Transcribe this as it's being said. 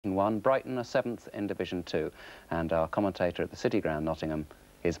Division 1, Brighton are 7th in Division 2. And our commentator at the City Ground, Nottingham,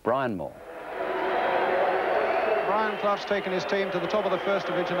 is Brian Moore. Brian Clough's taken his team to the top of the First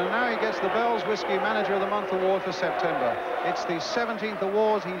Division, and now he gets the Bell's Whisky Manager of the Month award for September. It's the 17th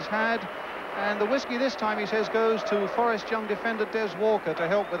award he's had, and the whisky this time, he says, goes to Forest young defender Des Walker to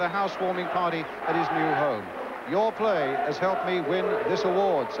help with a housewarming party at his new home. Your play has helped me win this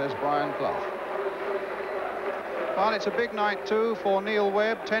award, says Brian Clough. Well, it's a big night too for Neil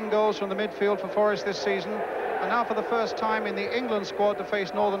Webb. 10 goals from the midfield for Forest this season, and now for the first time in the England squad to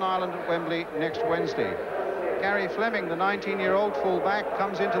face Northern Ireland at Wembley next Wednesday. Gary Fleming, the 19-year-old full-back,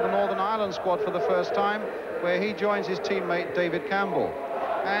 comes into the Northern Ireland squad for the first time, where he joins his teammate David Campbell.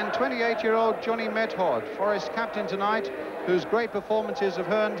 And 28-year-old Johnny Method, Forest captain tonight, whose great performances have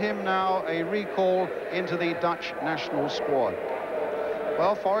earned him now a recall into the Dutch national squad.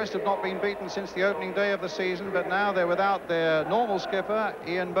 Well, Forest have not been beaten since the opening day of the season, but now they're without their normal skipper,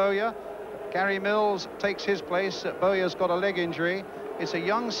 Ian Bowyer. Gary Mills takes his place. Bowyer's got a leg injury. It's a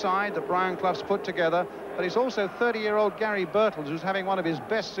young side that Brian Clough's put together, but it's also 30-year-old Gary Birtles, who's having one of his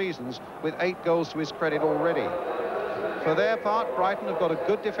best seasons with 8 goals to his credit already. For their part, Brighton have got a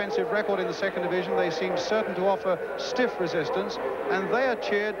good defensive record in the second division. They seem certain to offer stiff resistance, and they are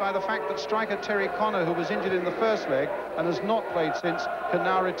cheered by the fact that striker Terry Connor, who was injured in the first leg and has not played since, can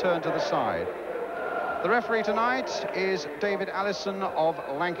now return to the side. The referee tonight is David Allison of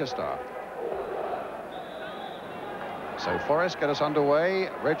Lancaster. So Forest get us underway.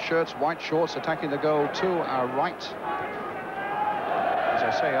 Red shirts, white shorts, attacking the goal to our right. As I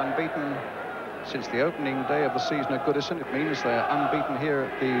say, unbeaten since the opening day of the season at Goodison. It means they're unbeaten here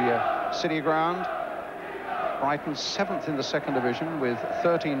at the City Ground. Brighton 7th in the second division with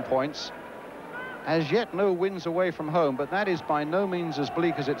 13 points. As yet, no wins away from home, but that is by no means as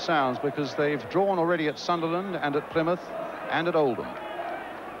bleak as it sounds, because they've drawn already at Sunderland and at Plymouth and at Oldham.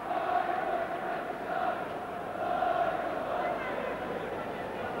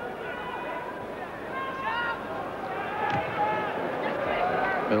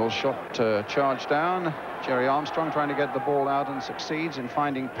 Mills shot charged down. Jerry Armstrong trying to get the ball out and succeeds in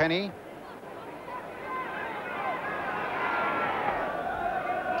finding Penny.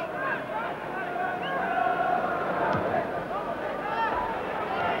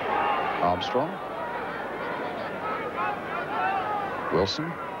 Armstrong. Wilson.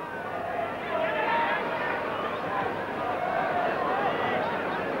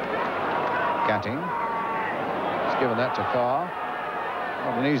 Gatting. He's given that to Carr.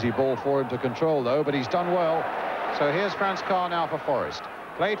 Not an easy ball for him to control, though, but he's done well. So here's Franz Carr now for Forest.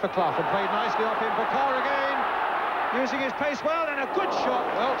 Played for Clough and played nicely off him for Carr again. Using his pace well, and a good shot.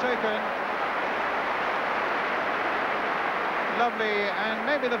 Well taken. Lovely, and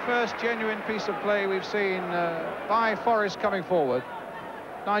maybe the first genuine piece of play we've seen by Forest coming forward.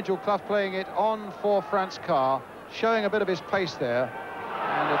 Nigel Clough playing it on for Franz Carr, showing a bit of his pace there,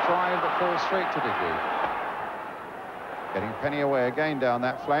 and a drive that falls straight to Digby. Getting Penny away again down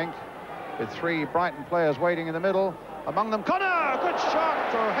that flank, with 3 Brighton players waiting in the middle. Among them, Connor! Good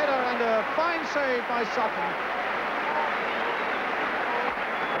shot, or header, and a fine save by Sutton.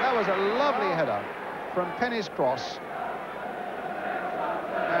 That was a lovely header from Penny's cross.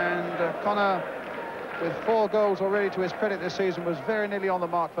 And Connor, with 4 goals already to his credit this season, was very nearly on the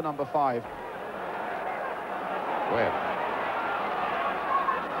mark for number 5. Webb.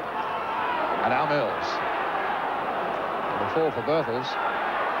 And now Mills. The 4 for Birtles.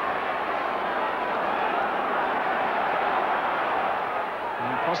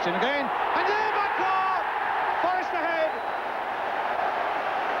 And crossed in again. And there by Carr! Forest ahead!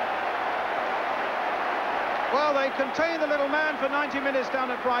 Well, they contained the little man for 90 minutes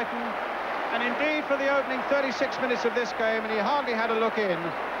down at Brighton. And indeed for the opening 36 minutes of this game, and he hardly had a look in.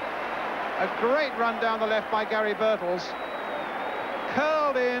 A great run down the left by Gary Birtles.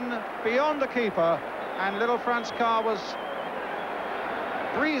 Curled in beyond the keeper, and little Franz Carr was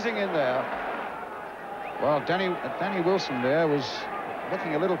breezing in there. Well, Danny Wilson there was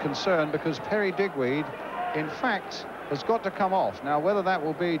looking a little concerned, because Perry Digweed, in fact, has got to come off. Now, whether that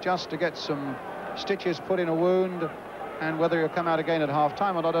will be just to get some stitches put in a wound, and whether he'll come out again at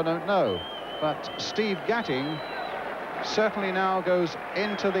half-time or not, I don't know. But Steve Gatting certainly now goes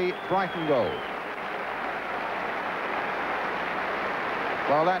into the Brighton goal.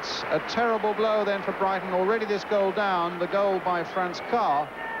 Well, that's a terrible blow then for Brighton. Already this goal down, the goal by Franz Carr.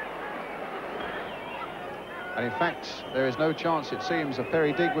 And in fact, there is no chance, it seems, of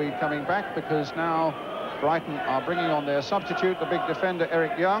Perry Digweed coming back, because now Brighton are bringing on their substitute, the big defender,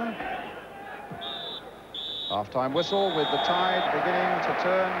 Eric Young. Half-time whistle with the tide beginning to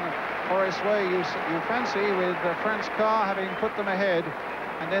turn Forest's way. You fancy, with Franz Carr having put them ahead,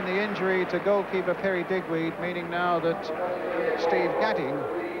 And then the injury to goalkeeper Perry Digweed, meaning now that Steve Gatting,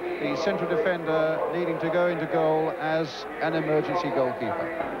 the central defender, needing to go into goal as an emergency goalkeeper.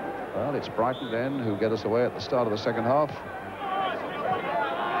 Well, it's Brighton then who get us away at the start of the second half.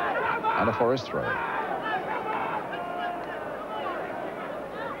 And a Forest throw.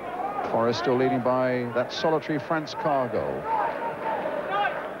 Forest still leading by that solitary France Carr goal.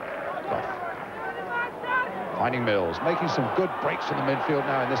 Finding Mills, making some good breaks in the midfield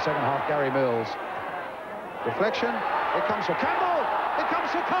now in the second half. Gary Mills. Deflection. It comes for Campbell. It comes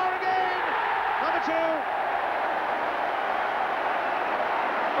for Carr again. Number 2.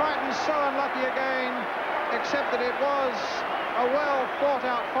 Brighton so unlucky again, except that it was a well thought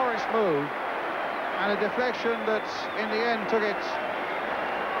out Forest move and a deflection that in the end took it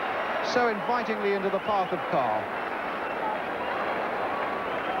so invitingly into the path of Carr.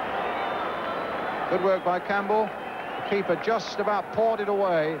 Good work by Campbell. The keeper just about poured it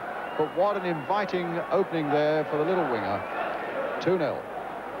away, but what an inviting opening there for the little winger. 2-0.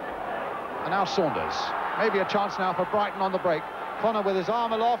 And now Saunders. Maybe a chance now for Brighton on the break. Connor with his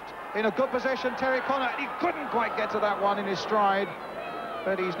arm aloft, in a good position. Terry Connor, he couldn't quite get to that one in his stride,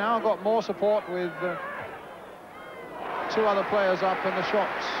 but he's now got more support with 2 other players up, and the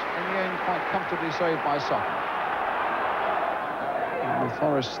shots in the end quite comfortably saved by Sutton. With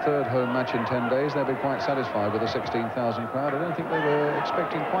Forest's 3rd home match in 10 days, they'll be quite satisfied with the 16,000 crowd. I don't think they were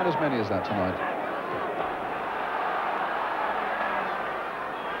expecting quite as many as that tonight.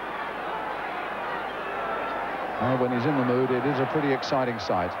 Well, when he's in the mood, it is a pretty exciting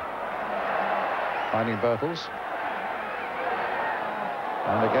sight. Finding Birtles.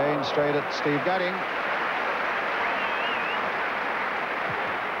 And again, straight at Steve Gatting.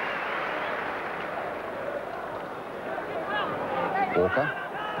 Walker.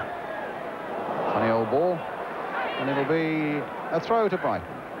 Funny old ball. And it'll be a throw to Brighton.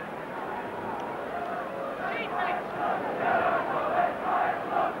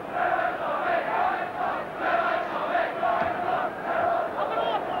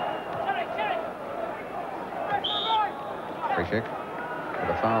 Free kick with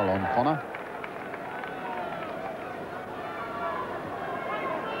a foul on Connor.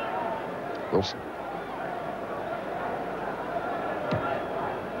 Wilson.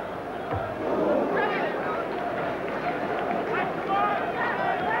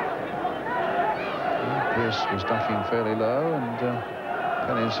 Was ducking fairly low, and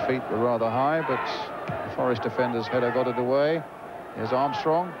Penny's feet were rather high, but the Forest defender's header got it away. Here's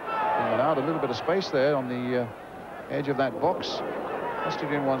Armstrong, being allowed a little bit of space there on the edge of that box. Pushed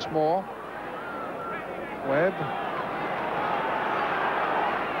it in once more. Webb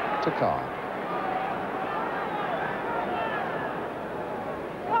to Carr.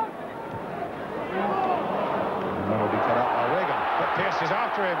 And that'll be cut out by Regan, but Pearce is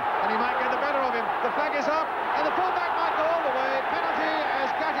after him, and he might get the better of him. The flag is up, and the fullback might go all the way. Penalty as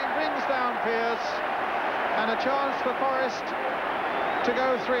Gatting brings down Pearce, and a chance for Forest to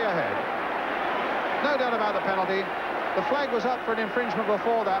go 3 ahead. No doubt about the penalty. The flag was up for an infringement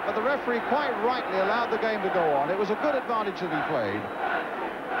before that, but the referee quite rightly allowed the game to go on. It was a good advantage that he played.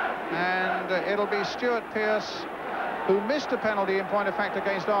 And it'll be Stuart Pearce, who missed a penalty in point of fact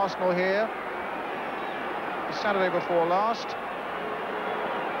against Arsenal here Saturday before last.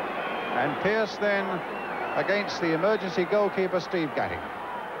 And Pearce then against the emergency goalkeeper Steve Gatting.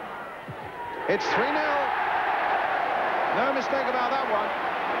 It's 3-0. No mistake about that one.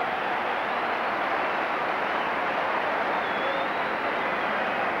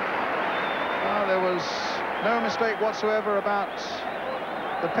 Well, there was no mistake whatsoever about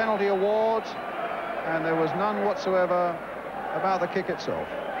the penalty award, and there was none whatsoever about the kick itself.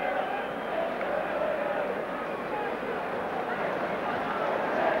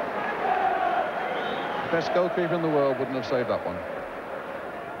 Best goalkeeper in the world wouldn't have saved that one.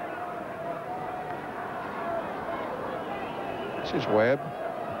 This is Webb.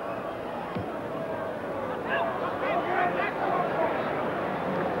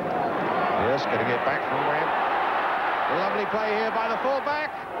 Yes, getting it back from Webb. A lovely play here by the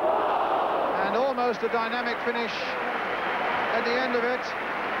fullback. And almost a dynamic finish at the end of it.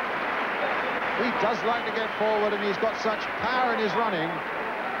 He does like to get forward, and he's got such power in his running.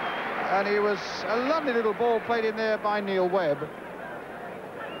 And he was a lovely little ball played in there by Neil Webb.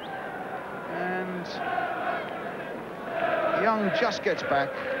 And Young just gets back,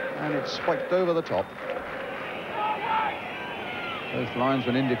 and it's spiked over the top. Both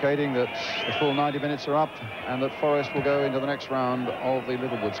linesmen indicating that the full 90 minutes are up and that Forest will go into the next round of the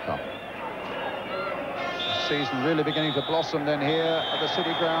Littlewoods Cup. The season really beginning to blossom then here at the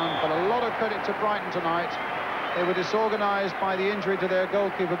City Ground, but a lot of credit to Brighton tonight. They were disorganised by the injury to their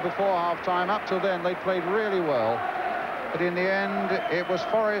goalkeeper before half-time. Up till then, they played really well. But in the end, it was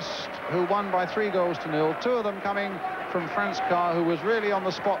Forest who won by 3-0. 2 of them coming from Franz Carr, who was really on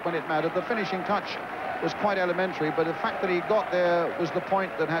the spot when it mattered. The finishing touch was quite elementary, but the fact that he got there was the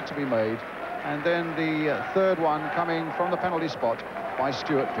point that had to be made. And then the third one coming from the penalty spot by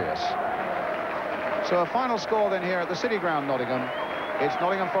Stuart Pearce. So a final score then here at the City Ground, Nottingham. It's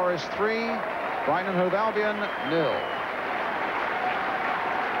Nottingham Forest 3, Brighton and Hove Albion 0.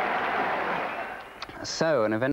 So an event